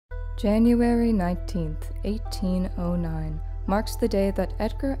January 19th, 1809 marks the day that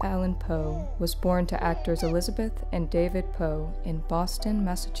Edgar Allan Poe was born to actors Elizabeth and David Poe in Boston,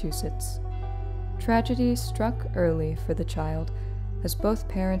 Massachusetts. Tragedy struck early for the child, as both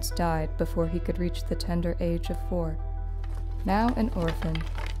parents died before he could reach the tender age of 4. Now an orphan,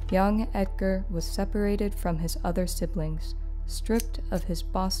 young Edgar was separated from his other siblings, stripped of his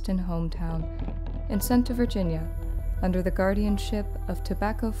Boston hometown, and sent to Virginia under the guardianship of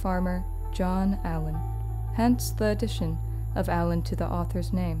tobacco farmer John Allan, hence the addition of Allan to the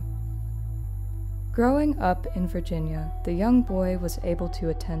author's name. Growing up in Virginia, the young boy was able to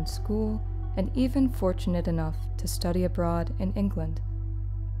attend school and even fortunate enough to study abroad in England.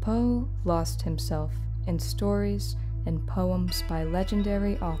 Poe lost himself in stories and poems by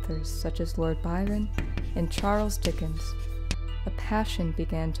legendary authors such as Lord Byron and Charles Dickens. A passion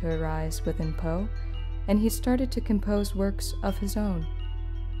began to arise within Poe, and he started to compose works of his own.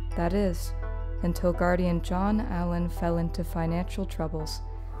 That is, until guardian John Allan fell into financial troubles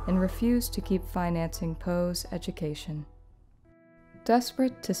and refused to keep financing Poe's education.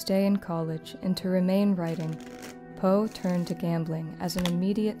 Desperate to stay in college and to remain writing, Poe turned to gambling as an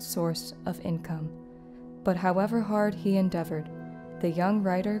immediate source of income. But however hard he endeavored, the young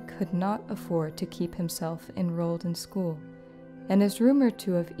writer could not afford to keep himself enrolled in school, and is rumored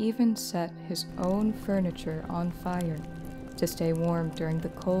to have even set his own furniture on fire to stay warm during the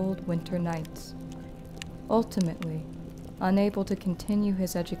cold winter nights. Ultimately, unable to continue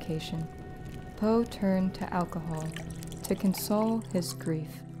his education, Poe turned to alcohol to console his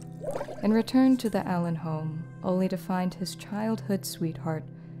grief, and returned to the Allan home only to find his childhood sweetheart,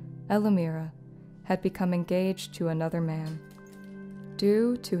 Elmira, had become engaged to another man.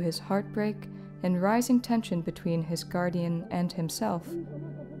 Due to his heartbreak and rising tension between his guardian and himself,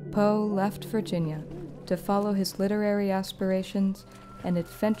 Poe left Virginia to follow his literary aspirations and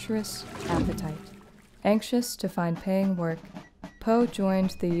adventurous appetite. Anxious to find paying work, Poe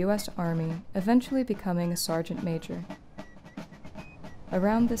joined the U.S. Army, eventually becoming a sergeant major.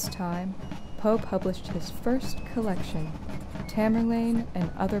 Around this time, Poe published his first collection, Tamerlane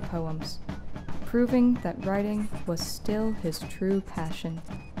and Other Poems, proving that writing was still his true passion.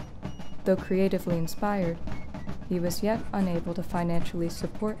 Though creatively inspired, he was yet unable to financially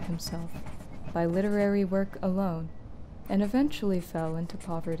support himself by literary work alone, and eventually fell into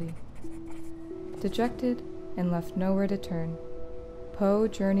poverty. Dejected and left nowhere to turn, Poe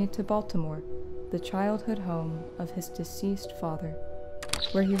journeyed to Baltimore, the childhood home of his deceased father,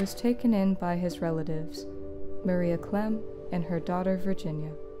 where he was taken in by his relatives, Maria Clem and her daughter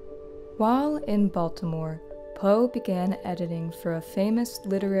Virginia. While in Baltimore, Poe began editing for a famous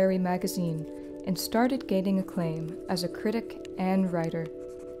literary magazine and started gaining acclaim as a critic and writer.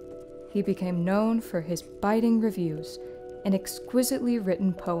 He became known for his biting reviews and exquisitely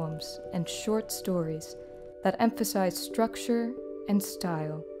written poems and short stories that emphasized structure and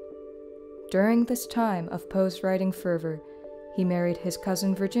style. During this time of Poe's writing fervor, he married his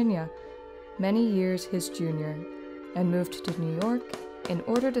cousin Virginia, many years his junior, and moved to New York in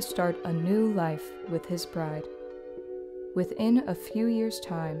order to start a new life with his bride. Within a few years'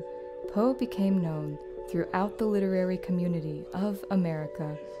 time, Poe became known throughout the literary community of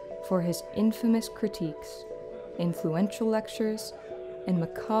America for his infamous critiques, influential lectures, and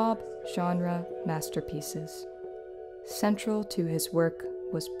macabre genre masterpieces. Central to his work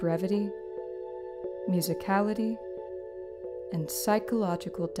was brevity, musicality, and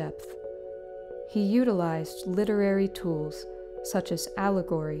psychological depth. He utilized literary tools such as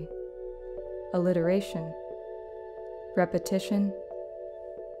allegory, alliteration, repetition,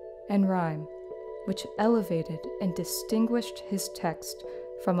 and rhyme, which elevated and distinguished his text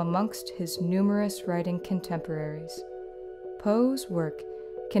from amongst his numerous writing contemporaries. Poe's work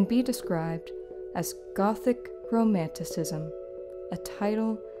can be described as Gothic Romanticism, a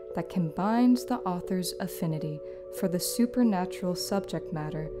title that combines the author's affinity for the supernatural subject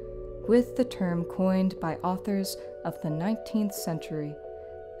matter with the term coined by authors of the 19th century,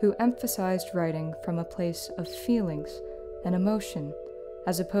 who emphasized writing from a place of feelings and emotion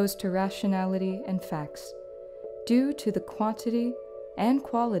as opposed to rationality and facts. Due to the quantity and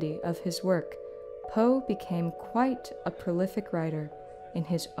quality of his work, Poe became quite a prolific writer in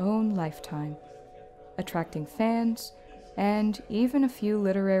his own lifetime, attracting fans and even a few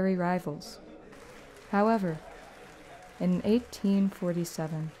literary rivals. However, in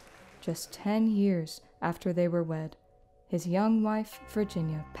 1847, just 10 years after they were wed, his young wife,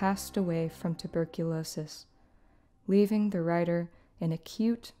 Virginia, passed away from tuberculosis, leaving the writer in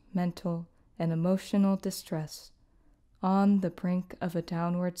acute mental and emotional distress, on the brink of a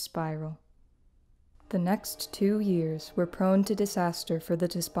downward spiral. The next 2 years were prone to disaster for the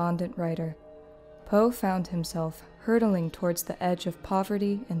despondent writer. Poe found himself hurtling towards the edge of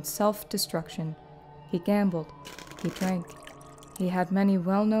poverty and self-destruction. He gambled, he drank, he had many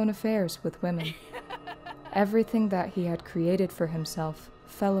well-known affairs with women. Everything that he had created for himself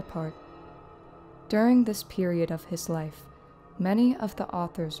fell apart. During this period of his life, many of the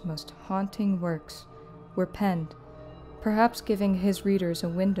author's most haunting works were penned, perhaps giving his readers a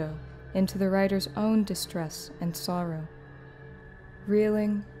window into the writer's own distress and sorrow.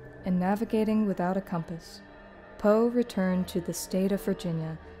 Reeling and navigating without a compass, Poe returned to the state of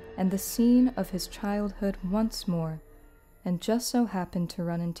Virginia and the scene of his childhood once more, and just so happened to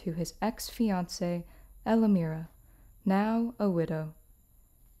run into his ex-fiancée, Elmira, now a widow.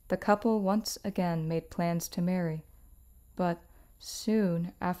 The couple once again made plans to marry, but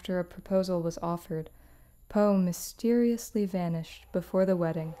soon after a proposal was offered, Poe mysteriously vanished before the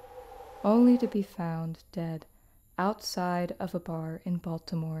wedding, only to be found dead outside of a bar in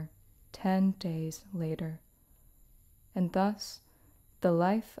Baltimore 10 days later. And thus, the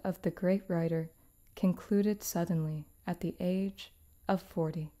life of the great writer concluded suddenly at the age of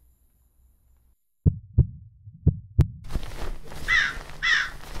 40.